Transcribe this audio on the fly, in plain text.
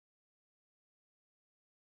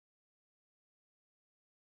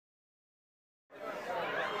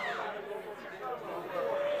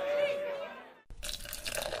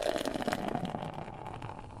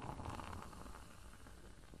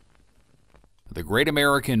The Great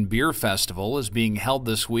American Beer Festival is being held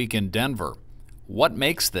this week in Denver. What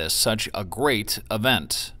makes this such a great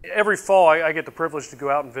event? Every fall I get the privilege to go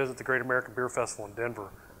out and visit the Great American Beer Festival in Denver.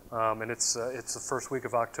 And it's the first week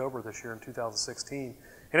of October this year in 2016.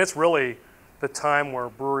 And it's really the time where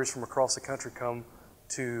breweries from across the country come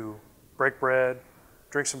to break bread,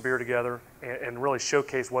 drink some beer together, and really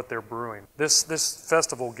showcase what they're brewing. This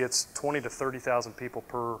festival gets 20 to 30,000 people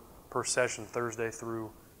per session, Thursday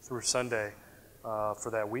through Sunday for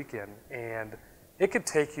that weekend. And it could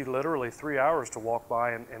take you literally 3 hours to walk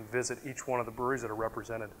by and visit each one of the breweries that are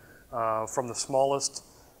represented, from the smallest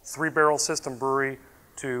 3-barrel system brewery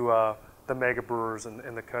to the mega brewers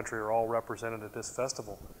in the country are all represented at this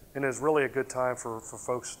festival. And it's really a good time for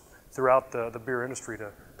folks throughout the beer industry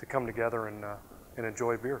to come together and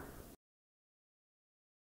enjoy beer.